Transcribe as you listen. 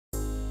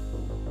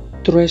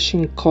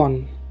Threshing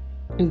corn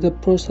is the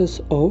process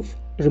of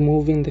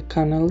removing the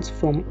kernels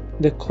from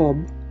the cob,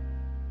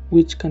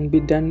 which can be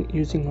done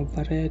using a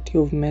variety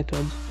of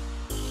methods.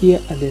 Here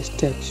are the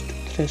steps to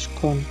thresh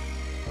corn,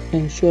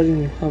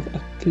 ensuring you have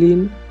a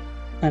clean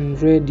and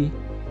ready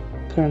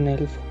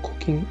kernel for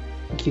cooking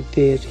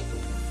githeri.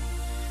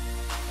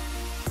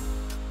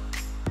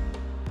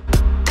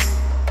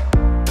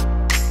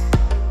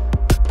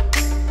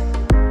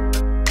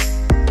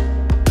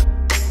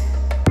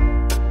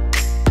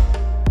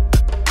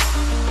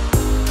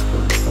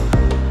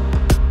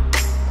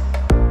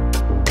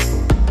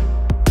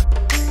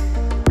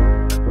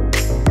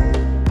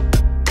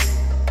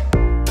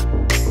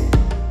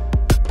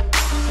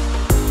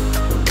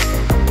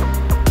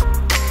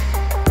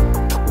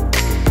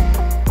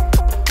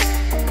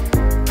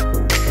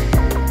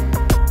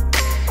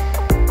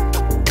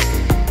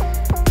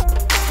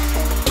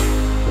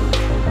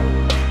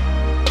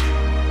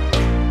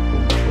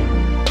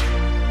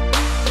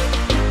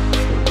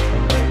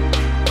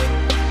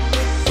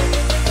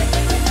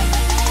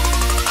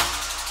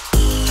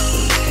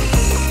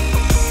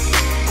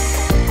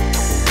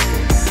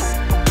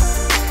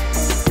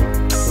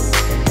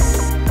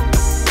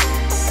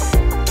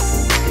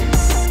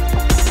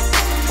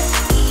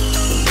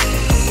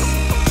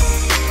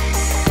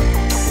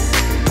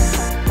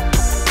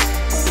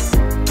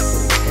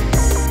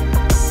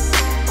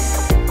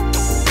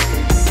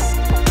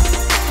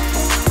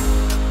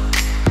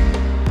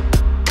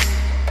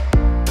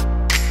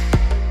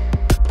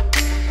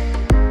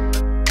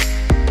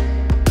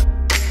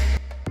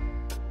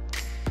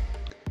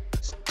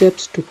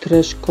 Steps to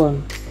thresh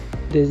corn.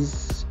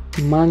 There's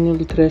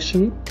manual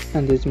threshing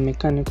and there's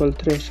mechanical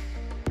threshing.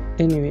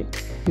 Anyway,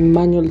 in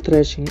manual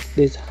threshing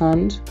there's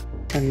hand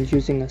and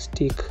using a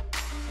stick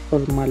or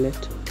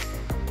mallet.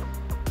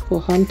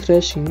 For hand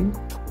threshing,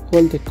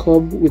 hold the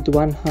cob with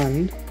one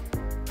hand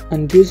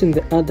and using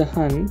the other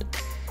hand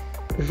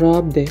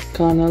rub the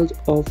kernels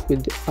off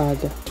with the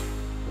other.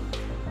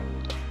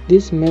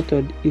 This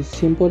method is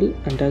simple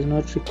and does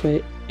not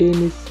require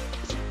any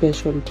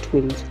special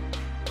tools,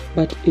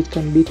 but it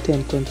can be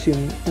time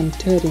consuming and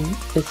tiring,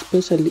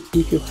 especially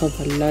if you have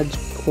a large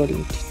quantity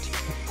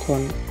of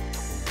corn.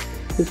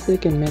 The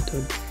second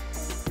method,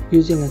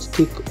 using a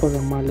stick or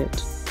a mallet.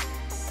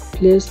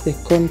 Place the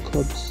corn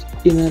cobs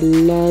in a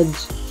large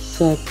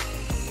sack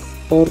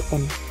or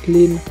on a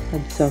clean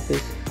hard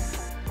surface.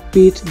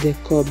 Beat the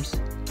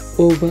cobs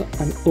over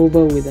and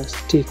over with a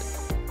stick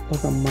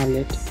or a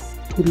mallet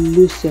to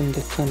loosen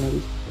the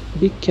kernels.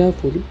 Be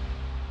careful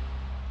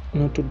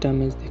not to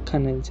damage the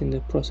kernels in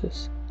the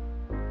process.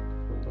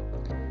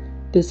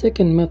 The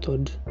second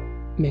method,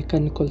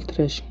 mechanical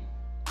threshing.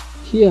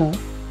 Here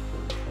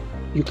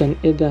you can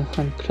either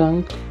hand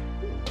crank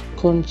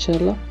corn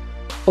sheller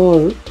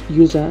or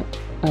use an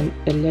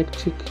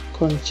electric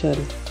corn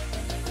sheller.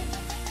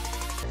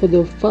 For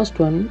the first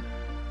one,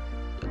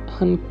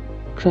 hand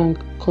crank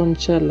corn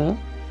sheller,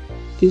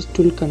 this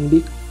tool can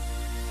be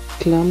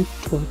clamped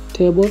to a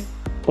table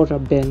or a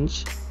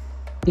bench.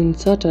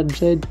 Insert a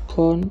dried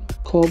corn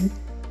cob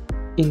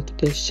into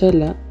the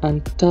sheller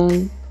and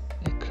turn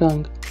the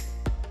crank.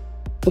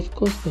 Of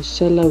course, the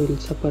sheller will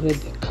separate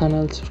the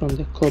kernels from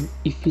the cob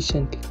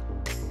efficiently.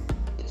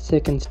 The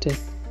second step,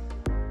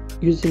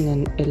 using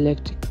an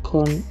electric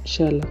corn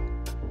sheller.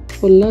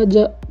 For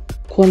larger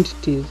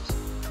quantities,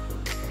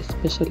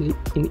 especially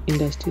in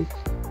industries,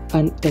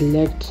 an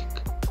electric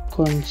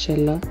corn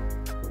sheller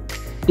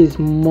is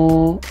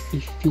more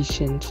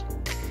efficient.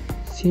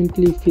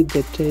 Simply feed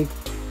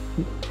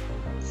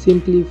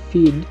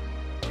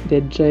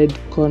the dried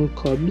corn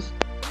cobs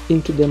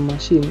into the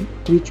machine,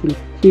 which will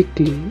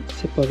quickly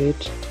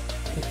separate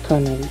the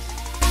kernels.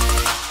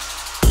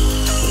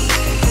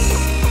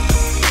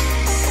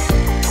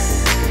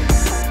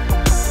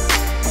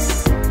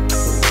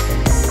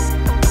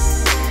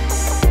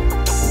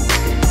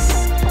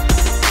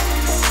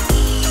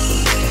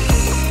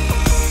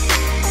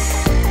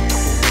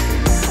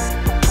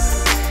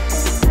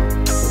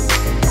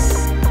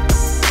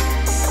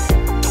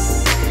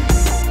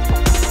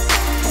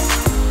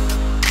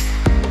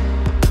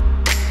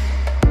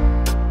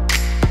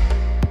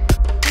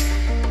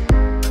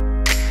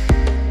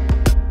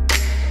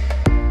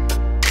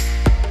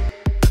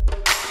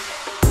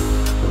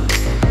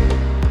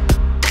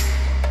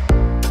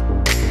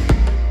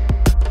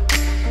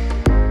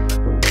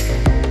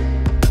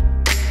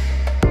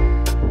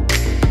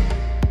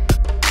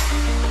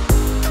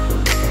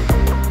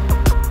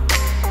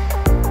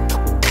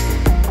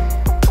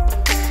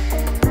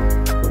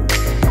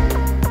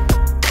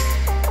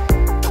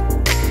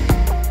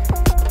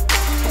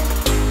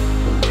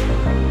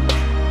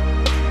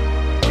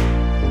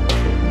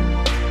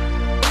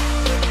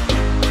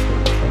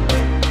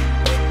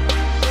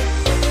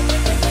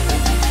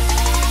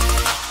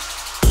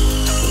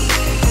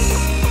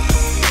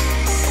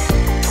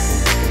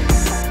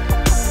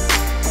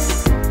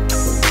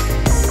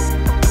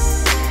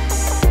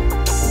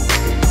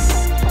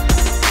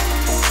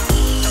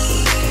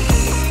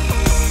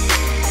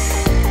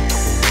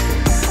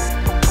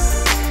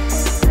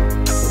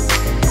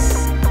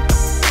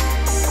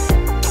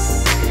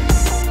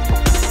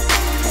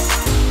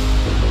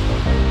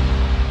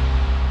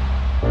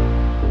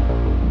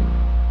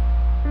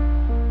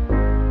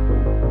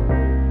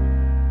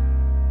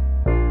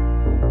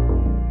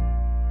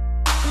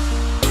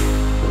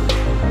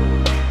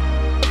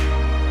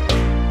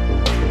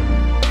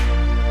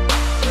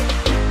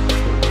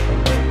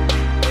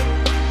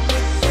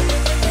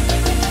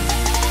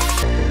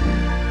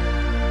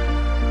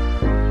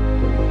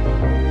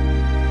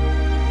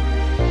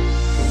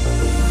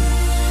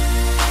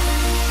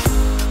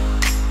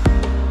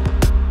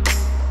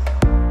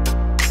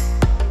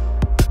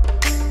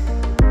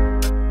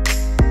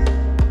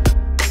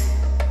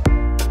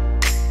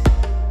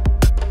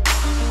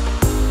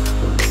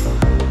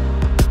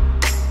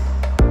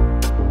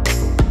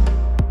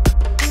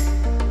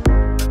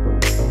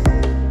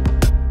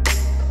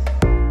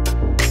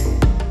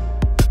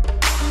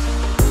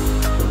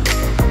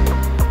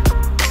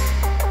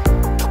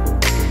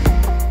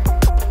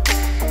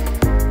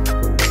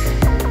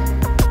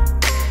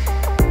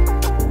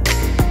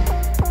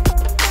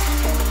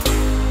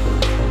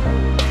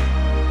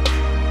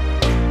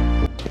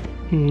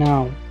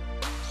 Now,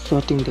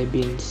 sorting the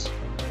beans.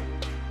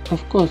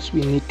 Of course, we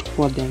need to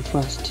pour them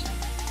first.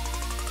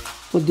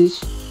 For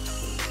this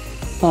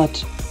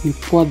part, we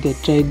pour the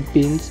dried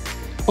beans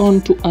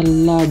onto a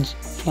large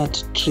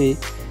flat tray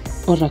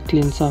or a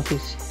clean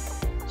surface.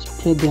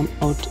 Spread them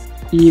out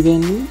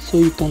evenly so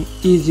you can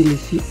easily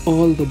see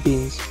all the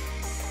beans.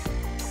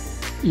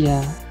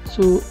 Yeah,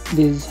 so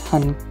there's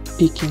hand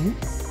picking.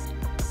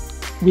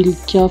 We'll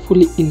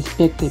carefully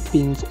inspect the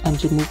beans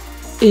and remove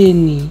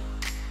any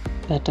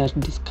that are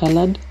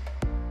discolored,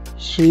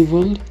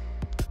 shriveled,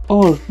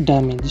 or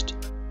damaged.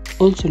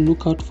 Also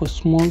look out for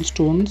small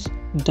stones,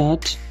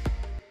 dirt,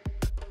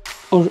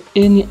 or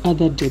any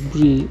other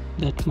debris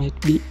that might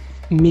be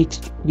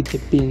mixed with the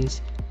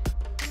beans.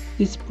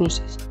 This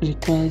process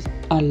requires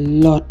a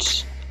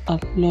lot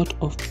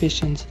of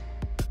patience,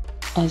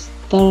 as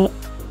thoroughness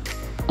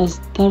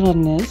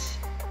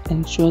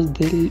ensures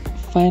the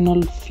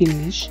final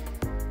finish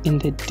in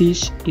the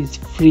dish is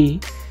free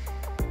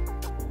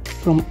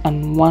from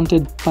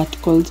unwanted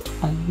particles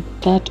and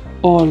that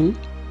all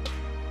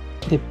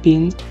the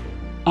beans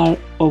are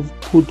of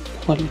good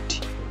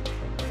quality.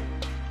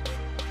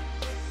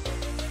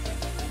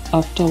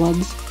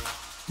 Afterwards,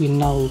 we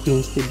now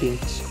rinse the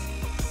beans.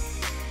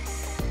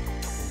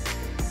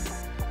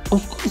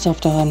 Of course,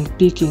 after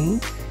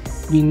unpicking,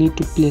 we need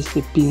to place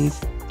the beans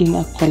in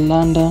a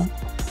colander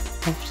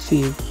of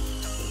sieve.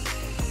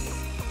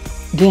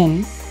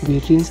 Then we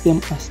rinse them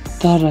as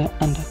thorough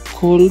under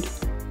cold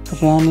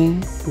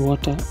running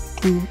water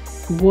to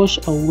wash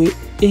away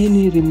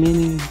any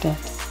remaining dirt.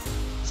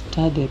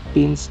 Stir the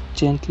beans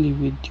gently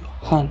with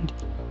your hand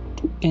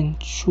to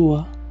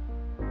ensure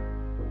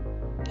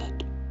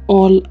that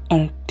all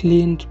are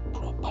cleaned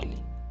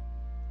properly.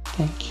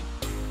 Thank you.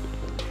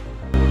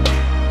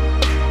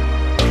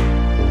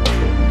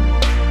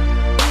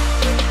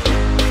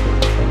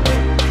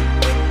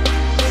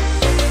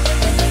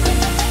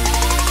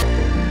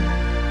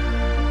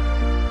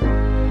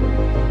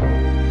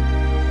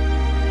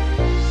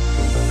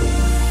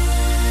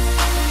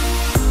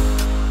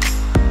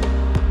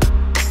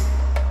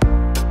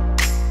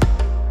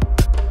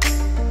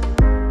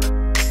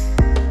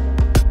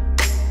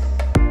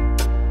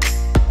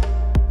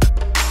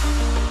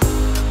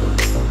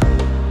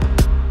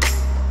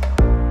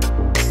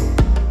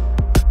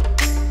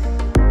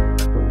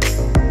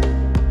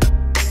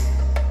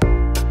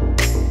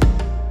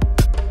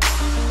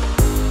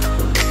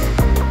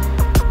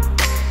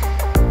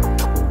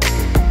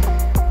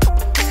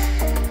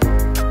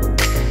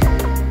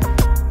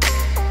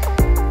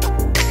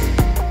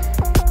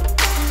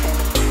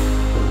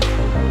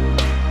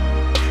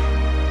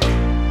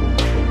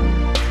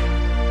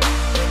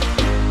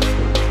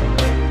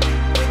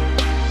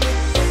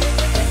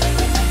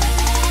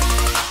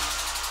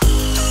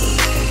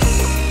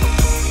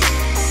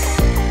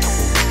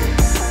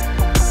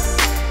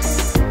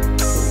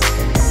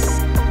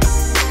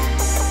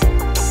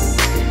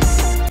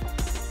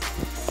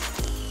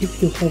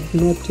 If you have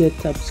not yet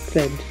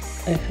subscribed,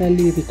 I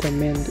highly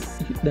recommend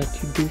that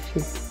you do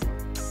so.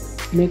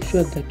 Make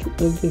sure that you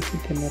also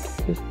hit the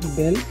notification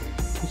bell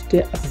to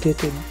stay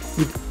updated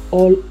with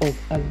all of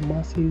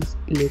Almasi's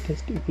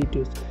latest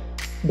videos.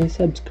 By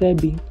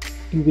subscribing,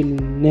 you will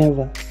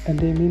never, and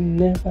I mean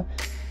never,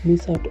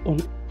 miss out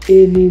on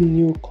any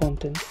new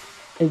content,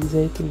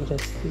 exciting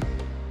recipes,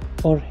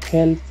 or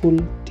helpful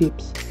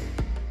tips.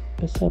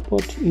 Your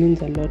support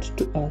means a lot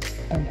to us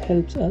and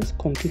helps us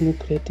continue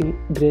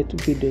creating great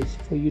videos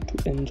for you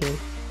to enjoy.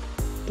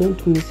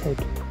 Don't miss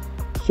out.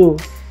 So,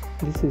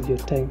 this is your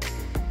time.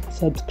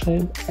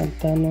 Subscribe and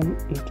turn on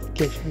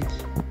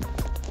notifications.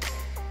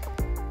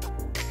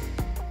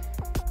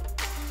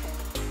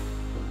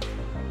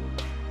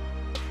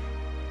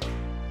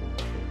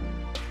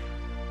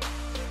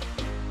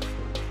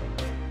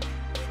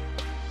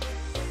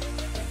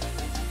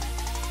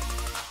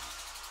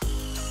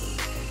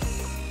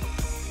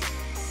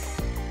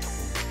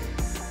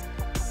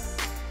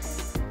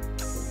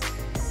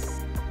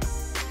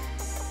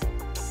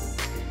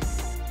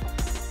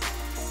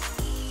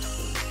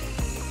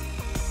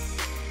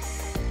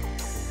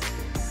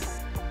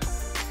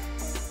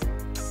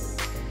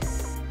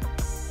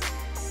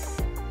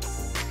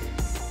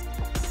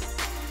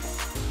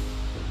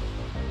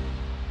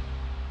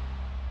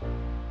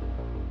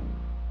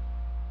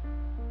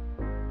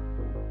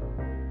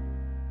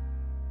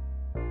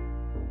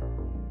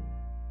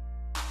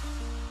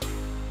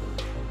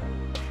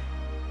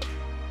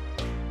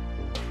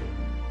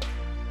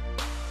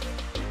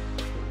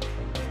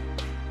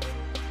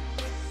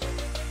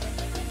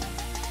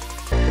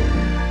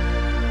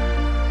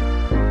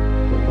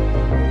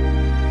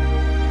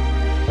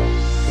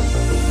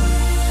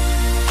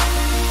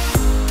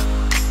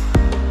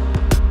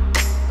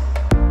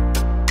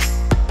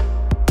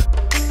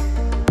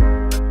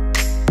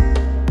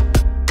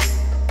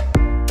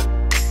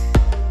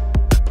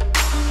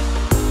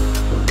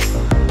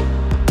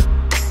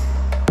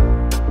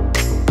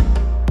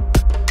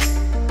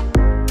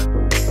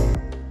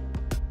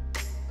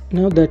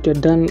 Now that you're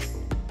done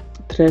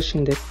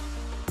threshing the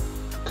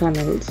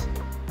kernels,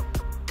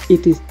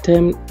 it is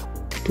time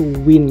to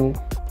winnow.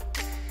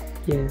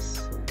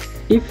 Yes,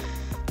 if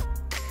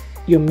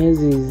your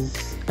maize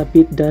is a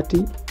bit dirty,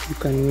 you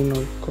can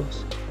winnow, of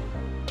course.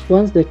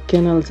 Once the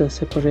kernels are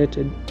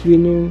separated,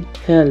 winnowing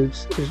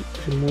helps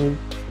remove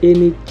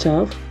any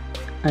chaff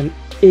and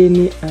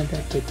any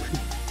other debris.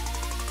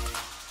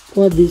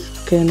 Pour these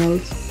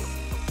kernels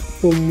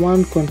from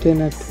one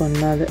container to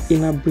another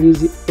in a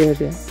breezy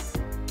area,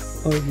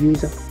 or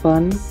use a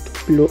fan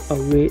to blow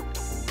away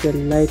the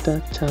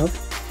lighter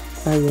chaff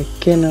as the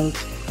kernels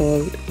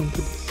fall into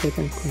the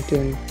second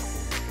container.